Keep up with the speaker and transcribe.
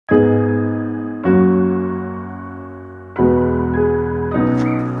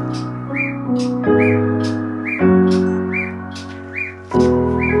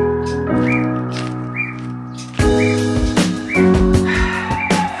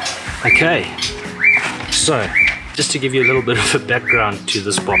Okay, so just to give you a little bit of a background to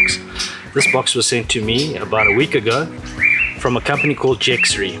this box. This box was sent to me about a week ago from a company called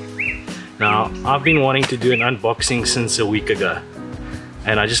X70. Now, I've been wanting to do an unboxing since a week ago,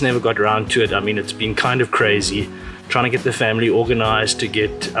 and I just never got around to it. I mean, it's been kind of crazy trying to get the family organized to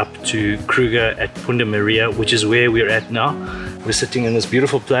get up to Kruger at Punda Maria, which is where we're at now. We're sitting in this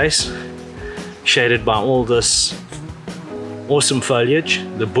beautiful place, shaded by all this awesome foliage.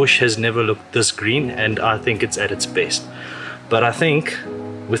 The bush has never looked this green, and I think it's at its best. But I think,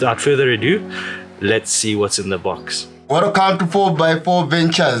 without further ado, let's see what's in the box. Welcome to 4x4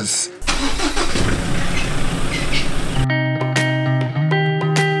 Ventures.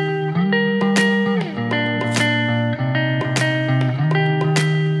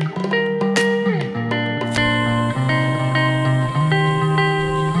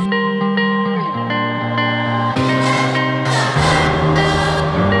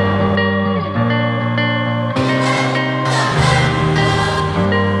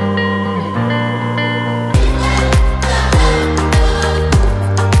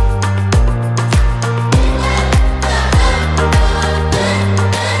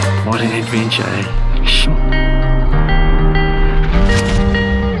 Adventure, eh?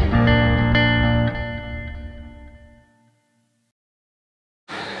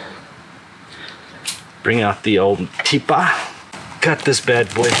 Bring out the old tipa, cut this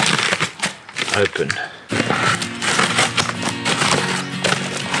bad boy open.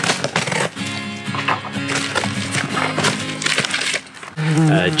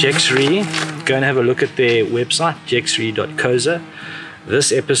 X70, go and have a look at their website, x70.co.za.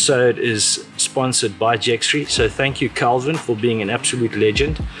 This episode is sponsored by X70, so thank you, Calvin, for being an absolute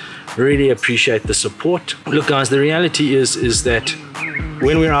legend. Really appreciate the support. Look guys, the reality is that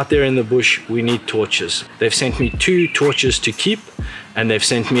when we're out there in the bush, we need torches. They've sent me 2 torches to keep, and they've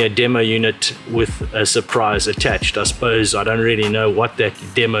sent me a demo unit with a surprise attached. I suppose I don't really know what that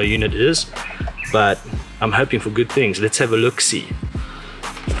demo unit is, but I'm hoping for good things. Let's have a look-see.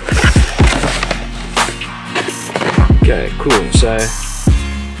 Okay, cool. So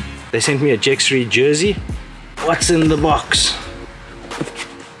they sent me a X70 jersey. What's in the box?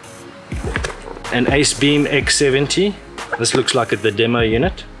 An ACEBEAM X70. This looks like the demo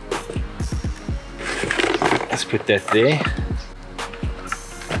unit. Let's put that there.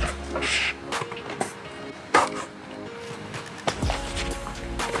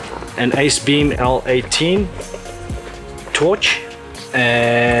 An ACEBEAM L18 torch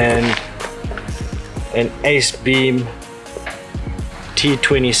and an ACEBEAM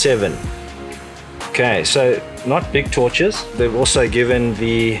T27. Okay, so not big torches. They've also given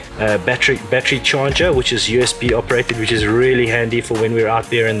the battery charger, which is USB operated, which is really handy for when we're out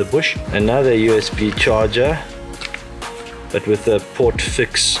there in the bush. Another USB charger, but with a port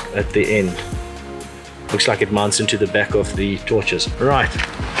fix at the end. Looks like it mounts into the back of the torches. Right,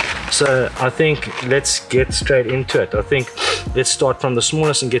 so I think let's get straight into it. I think let's start from the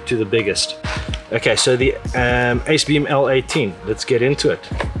smallest and get to the biggest. Okay, so the ACEBEAM L18, let's get into it.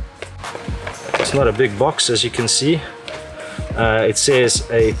 It's not a big box, as you can see. It says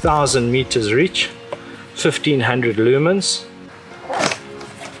 1,000 meters reach, 1,500 lumens.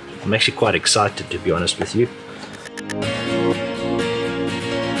 I'm actually quite excited, to be honest with you.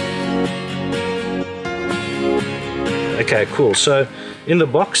 Okay, cool. So in the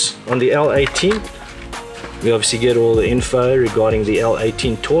box on the L18, we obviously get all the info regarding the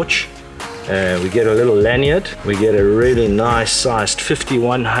L18 torch. We get a little lanyard. We get a really nice sized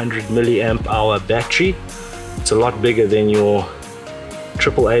 5100 milliamp hour battery. It's a lot bigger than your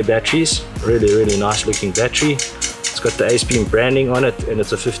AAA batteries. Really nice looking battery. It's got the ACEBEAM branding on it, and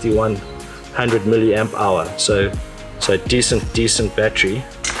it's a 5100 milliamp hour. So decent battery.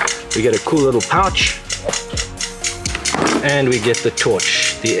 We get a cool little pouch, and we get the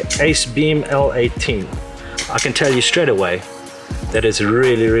torch, the ACEBEAM L18. I can tell you straight away that it's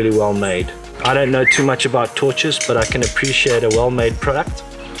really well made. I don't know too much about torches, but I can appreciate a well-made product.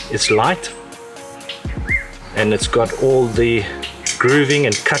 It's light, and it's got all the grooving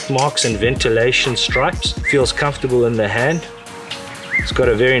and cut marks and ventilation stripes. Feels comfortable in the hand. It's got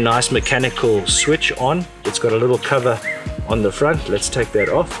a very nice mechanical switch on. It's got a little cover on the front. Let's take that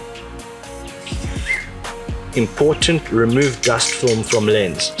off. Important, remove dust film from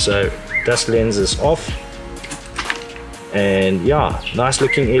lens. So dust lens is off. And yeah, nice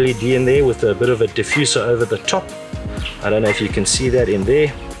looking LED in there with a bit of a diffuser over the top. I don't know if you can see that in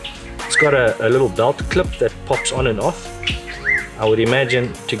there. It's got a little belt clip that pops on and off. I would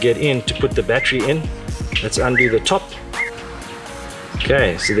imagine to get in, to put the battery in, let's undo the top.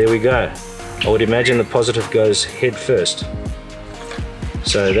 Okay, so there we go. I would imagine the positive goes head first.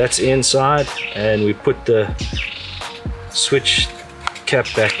 So that's inside, and we put the switch cap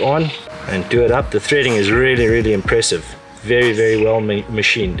back on and do it up. The threading is really impressive. Very well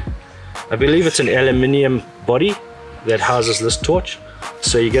machined. I believe it's an aluminium body that houses this torch.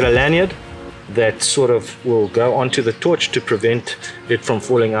 So you get a lanyard that sort of will go onto the torch to prevent it from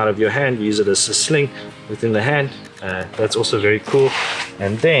falling out of your hand. You use it as a sling within the hand. That's also very cool.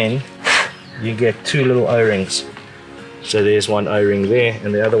 And then you get two little O-rings. So there's one O-ring there,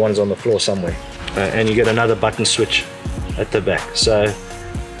 and the other one's on the floor somewhere. And you get another button switch at the back. So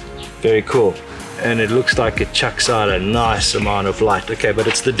very cool. And it looks like it chucks out a nice amount of light. Okay, but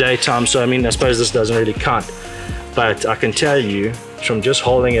it's the daytime, so I mean, I suppose this doesn't really count. But I can tell you, from just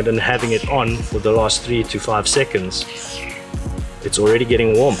holding it and having it on for the last 3 to 5 seconds, it's already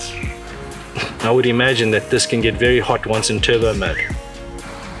getting warm. I would imagine that this can get very hot once in turbo mode.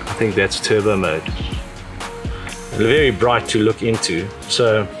 I think that's turbo mode. Very bright to look into.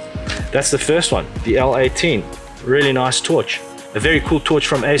 So that's the first one, the L18. Really nice torch. A very cool torch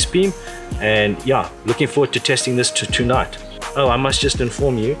from ACEBEAM, and yeah, looking forward to testing this tonight. Oh, I must just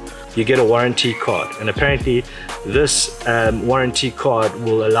inform you, you get a warranty card, and apparently this warranty card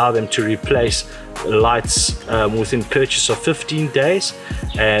will allow them to replace lights within purchase of 15 days,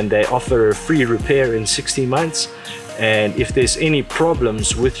 and they offer a free repair in 60 months. And if there's any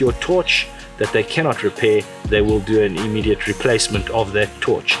problems with your torch that they cannot repair, they will do an immediate replacement of that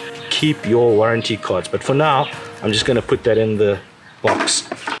torch. Keep your warranty cards, but for now I'm just going to put that in the box.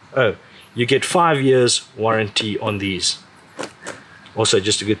 Oh, you get 5 years warranty on these. Also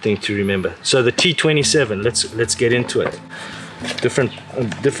just a good thing to remember. So the T27, let's get into it.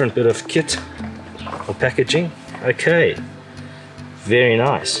 Different bit of kit or packaging. Okay, very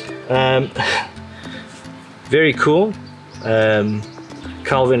nice. Very cool.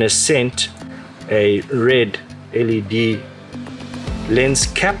 Calvin has sent a red LED lens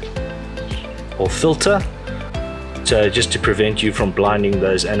cap or filter, so just to prevent you from blinding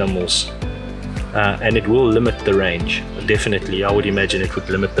those animals, and it will limit the range. Definitely, I would imagine it would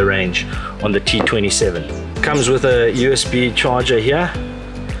limit the range on the T27. Comes with a USB charger here,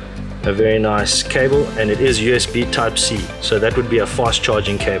 a very nice cable, and it is USB Type-C, so that would be a fast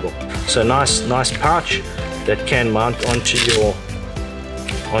charging cable. So nice pouch that can mount onto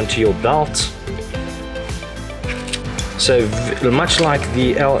your belt. So much like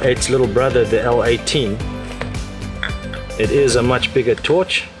the L8's little brother, the L18, it is a much bigger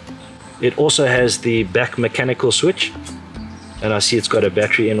torch. It also has the back mechanical switch, and I see it's got a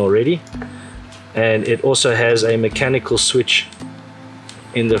battery in already. And it also has a mechanical switch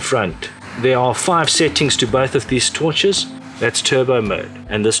in the front. There are 5 settings to both of these torches. That's turbo mode,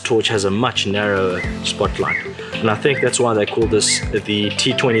 and this torch has a much narrower spotlight. And I think that's why they call this the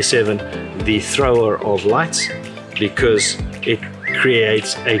T27 the thrower of lights, because it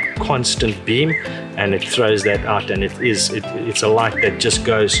creates a constant beam and it throws that out, and it's a light that just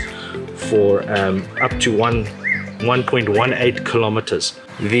goes for up to 1.18 kilometers.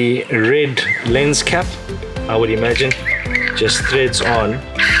 The red lens cap, I would imagine, just threads on.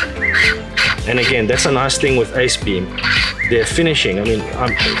 And again, that's a nice thing with ACEBEAM. Their finishing, I mean,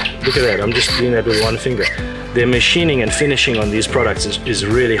 look at that, I'm just doing that with one finger. Their machining and finishing on these products is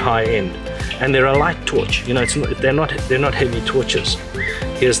really high end. And they're a light torch, you know, they're not heavy torches.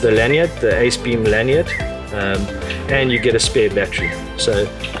 Here's the lanyard, the ACEBEAM lanyard, and you get a spare battery. So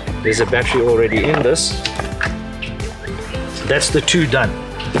there's a battery already in this. That's the 2 done.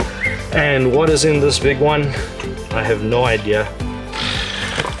 And what is in this big one? I have no idea.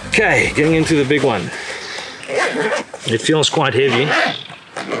 Okay, getting into the big one. It feels quite heavy.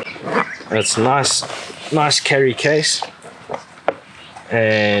 It's nice carry case.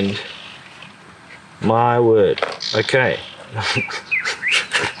 And my word, okay.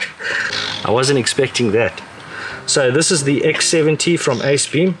 I wasn't expecting that. So this is the X70 from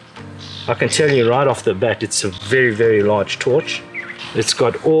ACEBEAM. I can tell you right off the bat, it's a very large torch. It's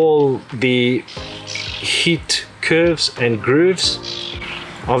got all the heat curves and grooves,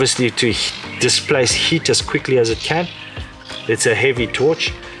 obviously to displace heat as quickly as it can. It's a heavy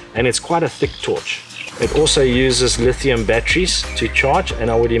torch, and it's quite a thick torch. It also uses lithium batteries to charge, and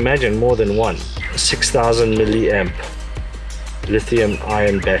I would imagine more than one. 6,000 milliamp lithium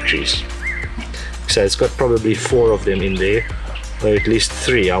ion batteries. So it's got probably 4 of them in there, or at least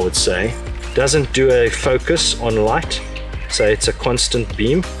 3, I would say. Doesn't do a focus on light, so it's a constant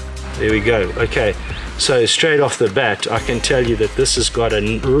beam. There we go. Okay, so straight off the bat, I can tell you that this has got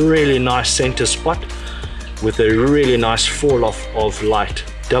a really nice center spot with a really nice fall off of light.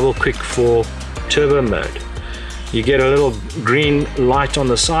 Double quick for turbo mode. You get a little green light on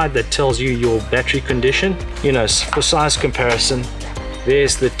the side that tells you your battery condition. You know, for size comparison,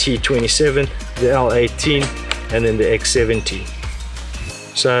 There's the T27, the L18, and then the X70.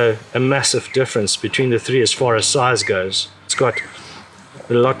 So a massive difference between the three as far as size goes. It's got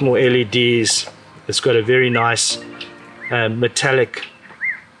a lot more LEDs. It's got a very nice metallic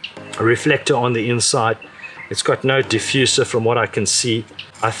reflector on the inside. It's got no diffuser from what I can see.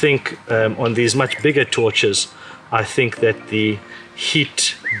 I think on these much bigger torches, I think that the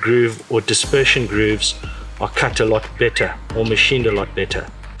heat groove or dispersion grooves are cut a lot better or machined a lot better.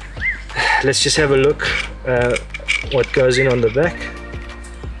 Let's just have a look what goes in on the back.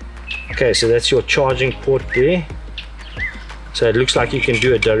 Okay, so that's your charging port there. So it looks like you can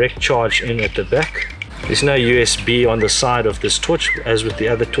do a direct charge in at the back. There's no USB on the side of this torch as with the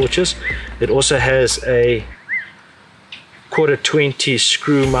other torches. It also has a 1/4-20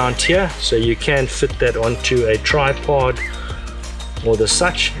 screw mount here, so you can fit that onto a tripod or the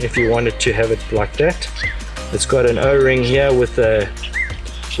such if you wanted to have it like that. It's got an O-ring here with a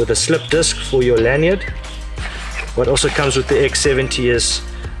slip disc for your lanyard. What also comes with the X70 is,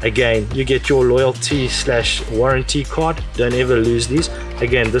 again, you get your loyalty / warranty card. Don't ever lose these.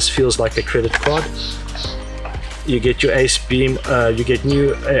 Again, this feels like a credit card. You get your ACEBEAM, you get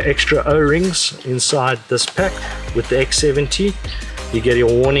new extra O-rings inside this pack with the X70. You get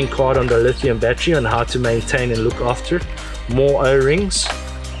your warning card on the lithium battery on how to maintain and look after it. More O-rings.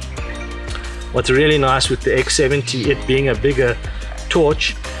 What's really nice with the X70, it being a bigger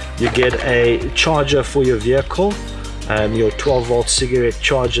torch, you get a charger for your vehicle, your 12-volt cigarette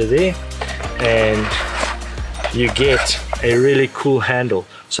charger there, and you get a really cool handle.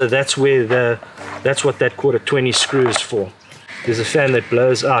 So that's where that's what that 1/4-20 screw is for. There's a fan that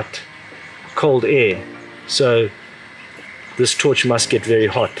blows out cold air, so this torch must get very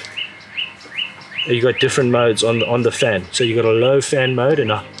hot. You got different modes on the fan. So you got a low fan mode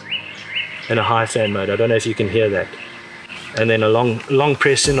and a high fan mode. I don't know if you can hear that. And then a long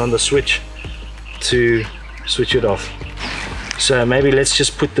press in on the switch to switch it off. So maybe let's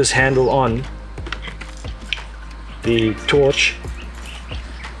just put this handle on the torch.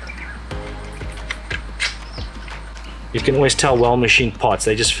 You can always tell well machined parts.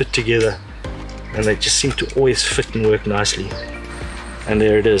 They just fit together and they just seem to always fit and work nicely. And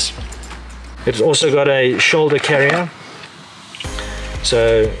there it is. It's also got a shoulder carrier.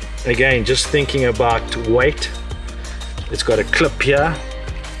 So again, just thinking about weight, it's got a clip here,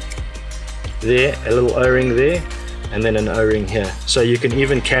 there, a little O-ring there, and then an O-ring here. So you can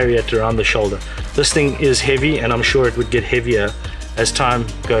even carry it around the shoulder. This thing is heavy, and I'm sure it would get heavier as time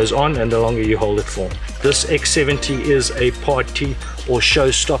goes on and the longer you hold it for. This X70 is a party or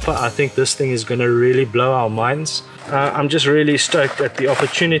showstopper. I think this thing is going to really blow our minds. I'm just really stoked at the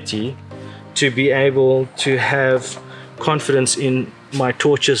opportunity to be able to have confidence in my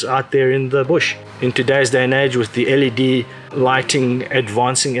torches out there in the bush. In today's day and age, with the LED lighting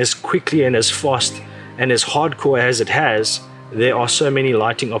advancing as quickly and as fast and as hardcore as it has, there are so many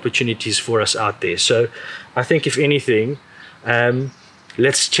lighting opportunities for us out there. So I think if anything,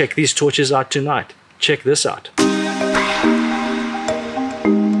 let's check these torches out tonight. Check this out.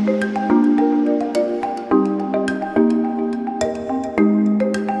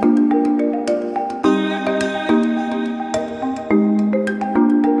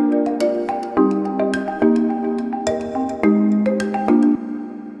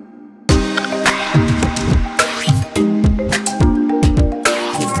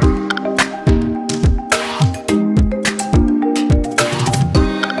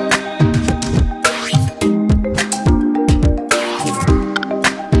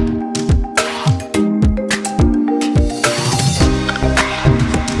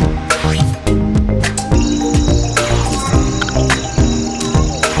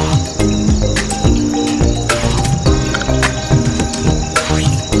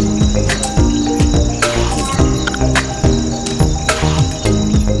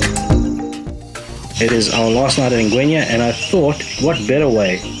 It is our last night at Ngwenya, and I thought what better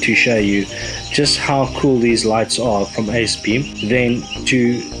way to show you just how cool these lights are from ACEBEAM than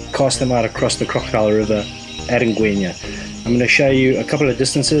to cast them out across the Crocodile River at Ngwenya. I'm going to show you a couple of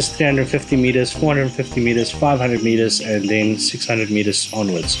distances: 350 meters, 450 meters, 500 meters, and then 600 meters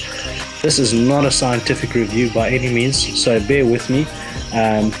onwards. This is not a scientific review by any means, so bear with me,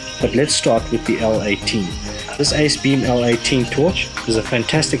 but let's start with the L18. This ACEBEAM L18 torch is a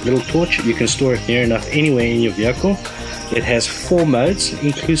fantastic little torch. You can store it near enough anywhere in your vehicle. It has 4 modes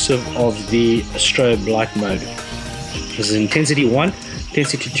inclusive of the strobe light mode. This is intensity 1,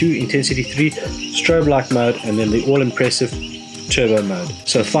 intensity 2, intensity 3, strobe light mode, and then the all-impressive turbo mode.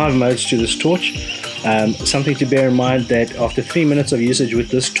 So 5 modes to this torch. Something to bear in mind that after 3 minutes of usage with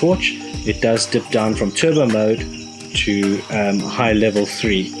this torch, it does dip down from turbo mode to high level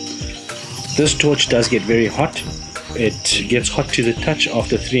 3. This torch does get very hot. It gets hot to the touch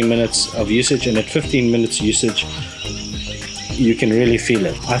after 3 minutes of usage, and at 15 minutes usage you can really feel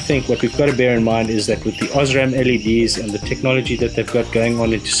it. I think what we've got to bear in mind is that with the OSRAM LEDs and the technology that they've got going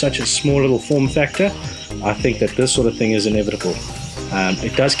on into such a small little form factor, I think that this sort of thing is inevitable.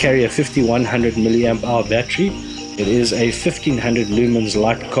 It does carry a 5100 milliamp hour battery. It is a 1500 lumens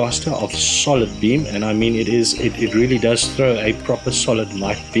light caster of solid beam, and I mean it really does throw a proper solid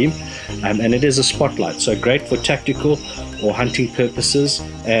light beam, and it is a spotlight, so great for tactical or hunting purposes,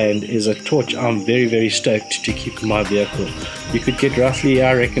 and is a torch I'm very stoked to keep in my vehicle. You could get roughly,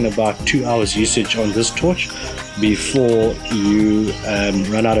 I reckon, about 2 hours usage on this torch before you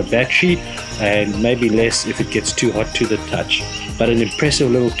run out of battery, and maybe less if it gets too hot to the touch. But an impressive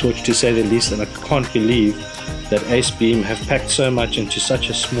little torch to say the least, and I can't believe that ACEBEAM have packed so much into such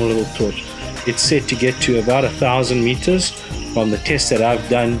a small little torch. It's said to get to about 1,000 meters from the test that I've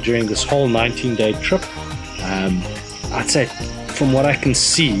done during this whole 19-day trip. I'd say from what I can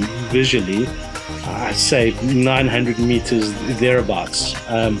see visually, I'd say 900 meters thereabouts.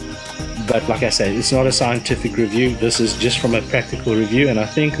 But like I say, it's not a scientific review. This is just from a practical review, and I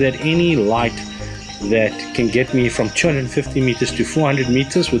think that any light that can get me from 250 meters to 400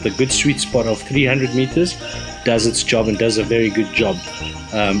 meters with a good sweet spot of 300 meters does its job, and does a very good job.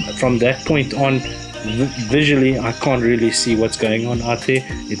 From that point on, visually I can't really see what's going on out there.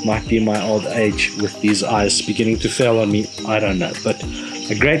 It might be my old age with these eyes beginning to fail on me, I don't know. But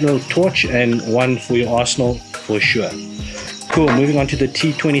a great little torch, and one for your arsenal for sure. Cool, moving on to the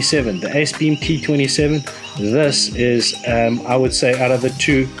T27, the ACEBEAM T27. This is, I would say, out of the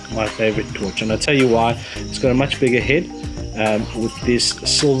two, my favorite torch, and I'll tell you why. It's got a much bigger head with this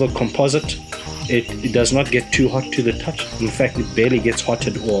silver composite. It does not get too hot to the touch. In fact, it barely gets hot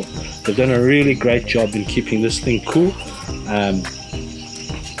at all. They've done a really great job in keeping this thing cool.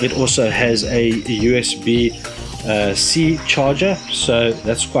 It also has a USB-C charger, so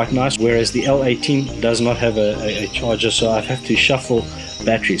that's quite nice, whereas the L18 does not have a charger, so I have to shuffle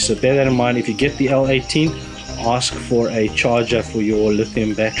batteries. So bear that in mind. If you get the L18, ask for a charger for your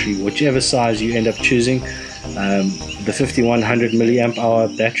lithium battery, whichever size you end up choosing. The 5100 milliamp hour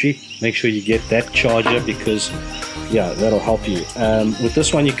battery, make sure you get that charger, because yeah, that'll help you. With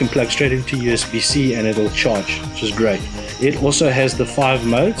this one you can plug straight into USB-C and it'll charge, which is great. It also has the 5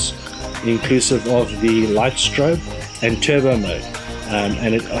 modes, inclusive of the light strobe and turbo mode,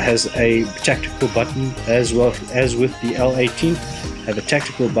 and it has a tactical button as well as with the L18. Have a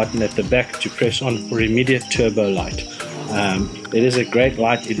tactical button at the back to press on for immediate turbo light. It is a great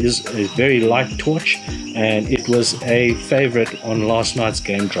light. It is a very light torch, and it was a favorite on last night's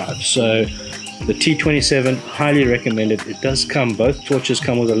game drive. So the T27, highly recommended. It does come, both torches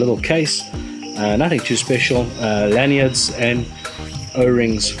come with a little case, nothing too special, lanyards and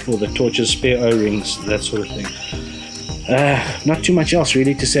O-rings for the torches, spare O-rings, that sort of thing. Not too much else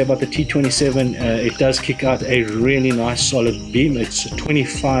really to say about the T27. It does kick out a really nice solid beam. It's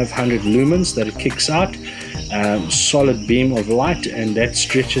 2500 lumens that it kicks out. Solid beam of light, and that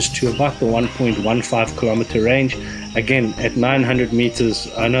stretches to about the 1.15 kilometer range. Again, at 900 meters,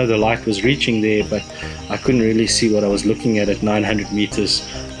 I know the light was reaching there, but I couldn't really see what I was looking at 900 meters.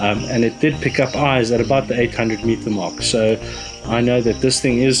 And it did pick up eyes at about the 800 meter mark. So I know that this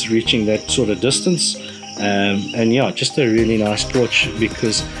thing is reaching that sort of distance. And yeah, just a really nice torch,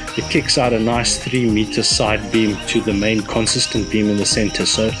 because it kicks out a nice 3 meter side beam to the main consistent beam in the center,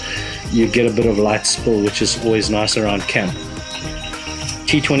 so you get a bit of light spill, which is always nice around camp.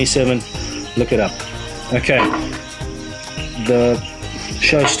 T27, look it up. Okay, the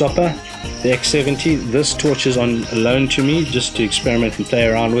showstopper, the X70. This torch is on loan to me just to experiment and play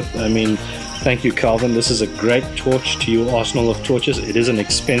around with. I mean, thank you, Calvin. This is a great torch to your arsenal of torches. It is an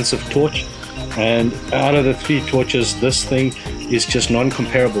expensive torch, and out of the 3 torches, this thing is just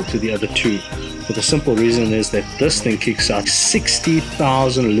non-comparable to the other 2. For the simple reason is that this thing kicks out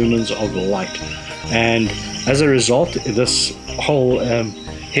 60,000 lumens of light, and as a result, this whole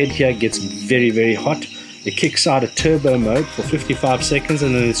head here gets very hot. It kicks out a turbo mode for 55 seconds,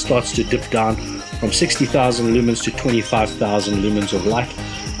 and then it starts to dip down from 60,000 lumens to 25,000 lumens of light.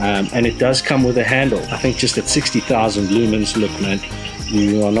 And it does come with a handle. I think just at 60,000 lumens, look man,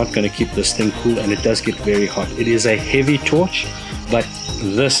 you are not going to keep this thing cool, and it does get very hot. It is a heavy torch, but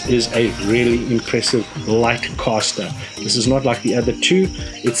this is a really impressive light caster. This is not like the other two.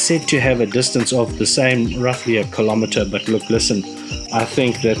 It's said to have a distance of the same, roughly a kilometer, but look, listen, I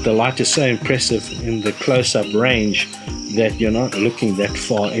think that the light is so impressive in the close-up range that you're not looking that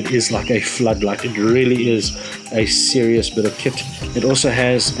far. It is like a floodlight. It really is a serious bit of kit. It also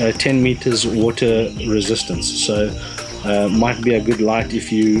has 10 meters water resistance, so might be a good light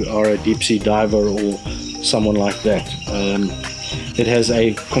if you are a deep sea diver or someone like that. It has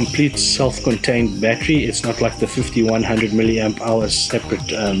a complete self-contained battery. It's not like the 5100 milliamp hour separate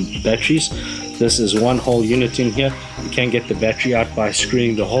batteries. This is one whole unit in here. You can get the battery out by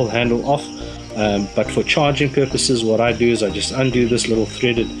screwing the whole handle off, but for charging purposes, what I do is I just undo this little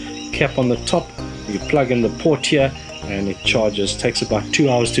threaded cap on the top. You plug in the port here and it charges. Takes about 2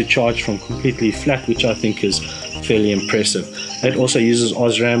 hours to charge from completely flat, which I think is fairly impressive. It also uses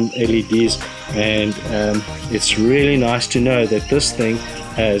OSRAM LEDs, and it's really nice to know that this thing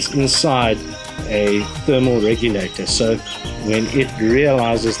has inside a thermal regulator, so when it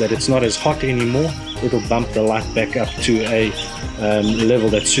realizes that it's not as hot anymore, it'll bump the light back up to a level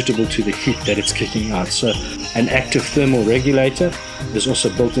that's suitable to the heat that it's kicking out. So an active thermal regulator is also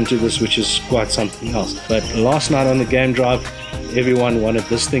built into this, which is quite something else. But last night on the game drive, everyone wanted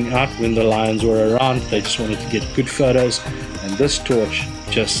this thing out when the lions were around. They just wanted to get good photos, and this torch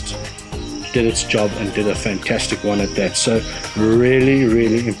just did its job and did a fantastic one at that. So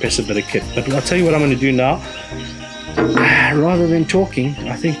really impressive bit of kit. But I'll tell you what I'm going to do now. Rather than talking,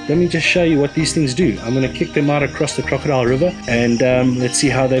 I think let me just show you what these things do. I'm going to kick them out across the Crocodile River, and let's see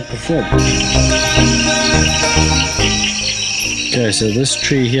how they perform. Okay, so this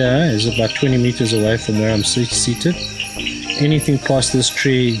tree here is about 20 meters away from where I'm seated. Anything past this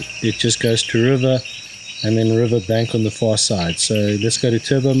tree, it just goes to river, and then river bank on the far side. So let's go to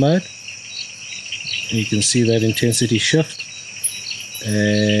turbo mode. You can see that intensity shift,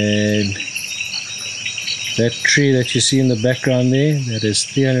 and that tree that you see in the background there, that is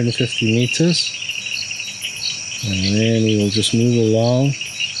 350 meters. And then we will just move along.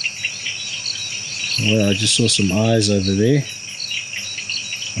 Well, I just saw some eyes over there.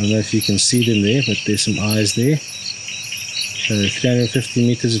 I don't know if you can see them there, but there's some eyes there. So 350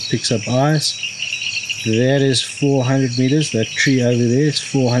 meters it picks up eyes. That is 400 meters. That tree over there is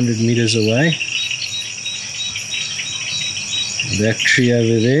 400 meters away. That tree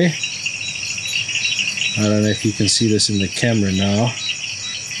over there, I don't know if you can see this in the camera now,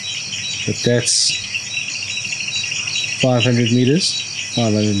 but that's 500 meters,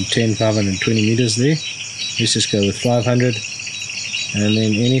 510, 520 meters there. Let's just go with 500, and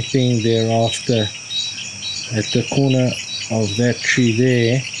then anything thereafter at the corner of that tree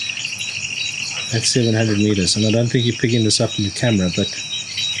there, that's 700 meters. And I don't think you're picking this up in the camera, but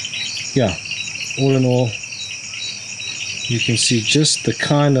yeah, all in all, you can see just the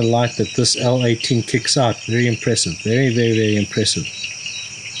kind of light that this L18 kicks out. Very impressive. Very impressive.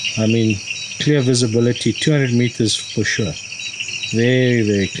 I mean, clear visibility, 200 meters for sure.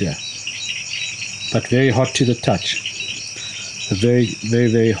 Very clear. But very hot to the touch. A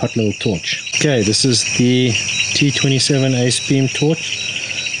very hot little torch. Okay, this is the T27 ACEBEAM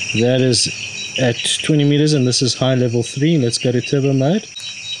torch. That is at 20 meters, and this is high level 3. Let's go to turbo mode.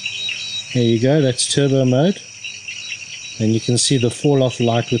 There you go, that's turbo mode. And you can see the fall off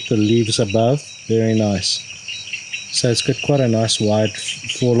light with the leaves above. Very nice. So it's got quite a nice wide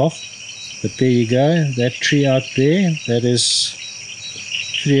fall off. But there you go, that tree out there, that is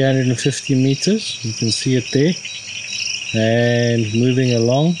 350 meters. You can see it there. And moving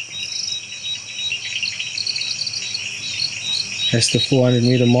along, that's the 400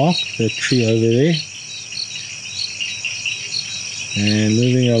 meter mark, that tree over there. And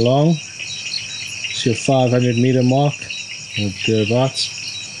moving along, it's your 500 meter mark, or thereabouts.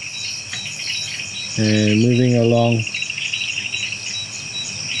 And moving along,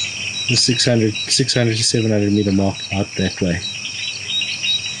 the 600 to 700 meter mark out that way.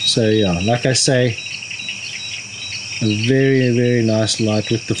 So yeah, like I say, a very nice light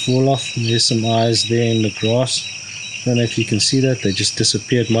with the fall off. There's some eyes there in the grass. Don't know if you can see that, they just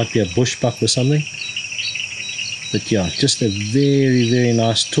disappeared. Might be a bush buck or something. But yeah, just a very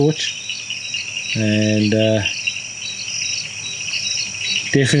nice torch, and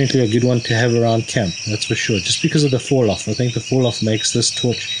definitely a good one to have around camp, that's for sure, just because of the fall off. I think the fall off makes this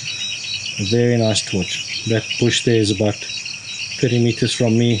torch a very nice torch. That bush there is about 30 meters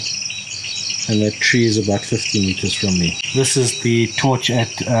from me, and that tree is about 50 meters from me. This is the torch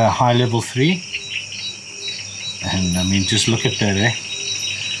at high level 3, and I mean, just look at that, eh?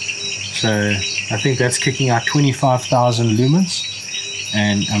 So I think that's kicking out 25,000 lumens,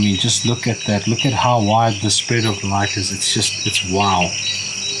 And I mean, just look at that. Look at how wide the spread of light is. It's wow.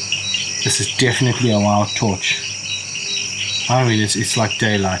 This is definitely a wow torch. I mean, it's like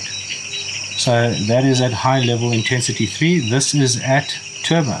daylight. So that is at high level intensity 3. This is at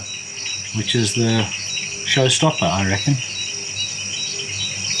turbo, which is the showstopper, I reckon.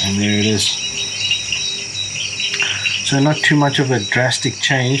 And there it is. So not too much of a drastic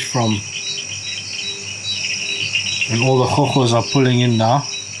change from, and all the chojos are pulling in now.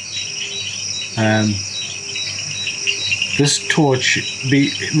 This torch,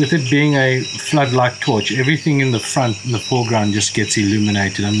 with it being a floodlight torch, everything in the front, in the foreground, just gets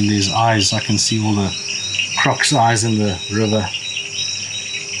illuminated. I mean, there's eyes. I can see all the croc's eyes in the river.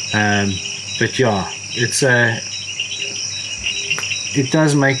 But yeah, it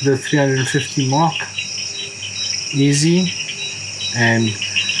does make the 350 mark easy, and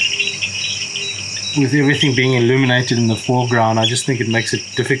with everything being illuminated in the foreground, I just think it makes it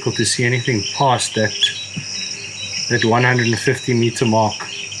difficult to see anything past that 150 meter mark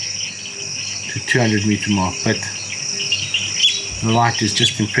to 200 meter mark. But the light is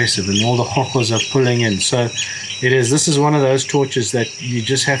just impressive, and all the chojos are pulling in. So this is one of those torches that you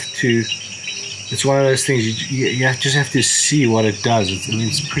just have to, it's one of those things you just have to see what it does. I mean,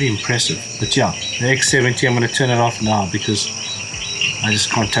 it's pretty impressive. But yeah, the X70, I'm going to turn it off now because I just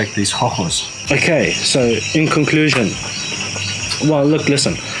can't take these chojos. Okay, so in conclusion, well, look,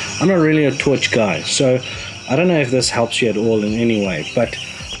 listen, I'm not really a torch guy, so I don't know if this helps you at all in any way, but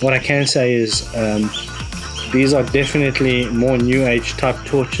what I can say is these are definitely more new age type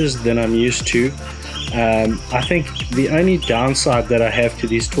torches than I'm used to. I think the only downside that I have to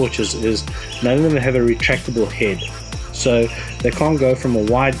these torches is none of them have a retractable head, so they can't go from a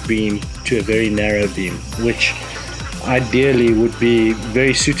wide beam to a very narrow beam, which ideally would be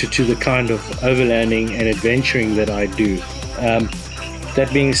very suited to the kind of overlanding and adventuring that I do. That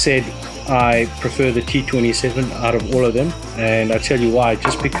being said, I prefer the T27 out of all of them, and I'll tell you why.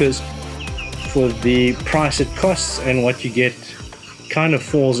 Just because for the price it costs and what you get, kind of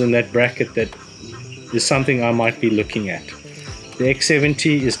falls in that bracket that is something I might be looking at. The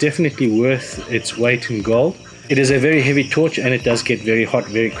X70 is definitely worth its weight in gold. It is a very heavy torch and it does get very hot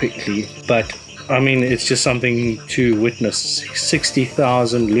very quickly, but I mean, it's just something to witness.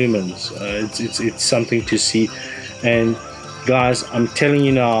 60,000 lumens. It's something to see. And guys, I'm telling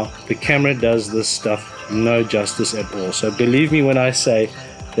you now, the camera does this stuff no justice at all. So believe me when I say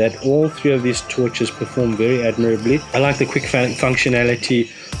that all three of these torches perform very admirably. I like the quick functionality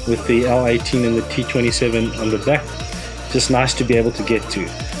with the L18 and the T27 on the back. Just nice to be able to get to.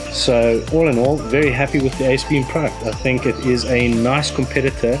 So all in all, very happy with the ACEBEAM product. I think it is a nice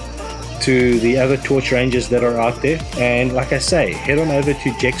competitor to the other torch ranges that are out there. And like I say, head on over to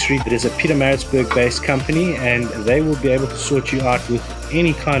Jexry. It is a Pietermaritzburg based company, and they will be able to sort you out with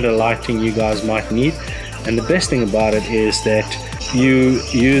any kind of lighting you guys might need. And the best thing about it is that you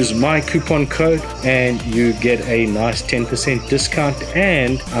use my coupon code and you get a nice 10% discount,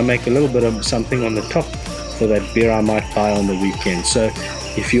 and I make a little bit of something on the top for that beer I might buy on the weekend. So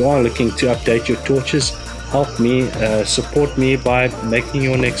if you are looking to update your torches, help me, support me by making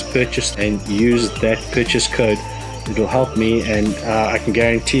your next purchase and use that purchase code. It will help me, and I can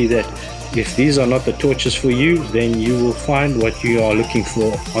guarantee that if these are not the torches for you, then you will find what you are looking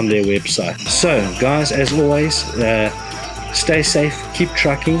for on their website. So guys, as always, stay safe, keep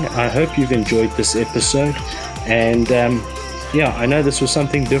trucking. I hope you've enjoyed this episode, and yeah, I know this was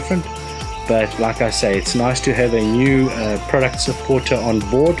something different, but like I say, it's nice to have a new product supporter on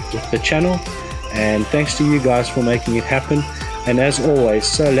board with the channel. And thanks to you guys for making it happen. And as always,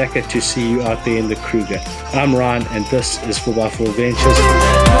 so lekker to see you out there in the Kruger. I'm Ryan, and this is 4x4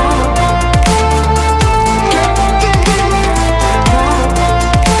 Ventures.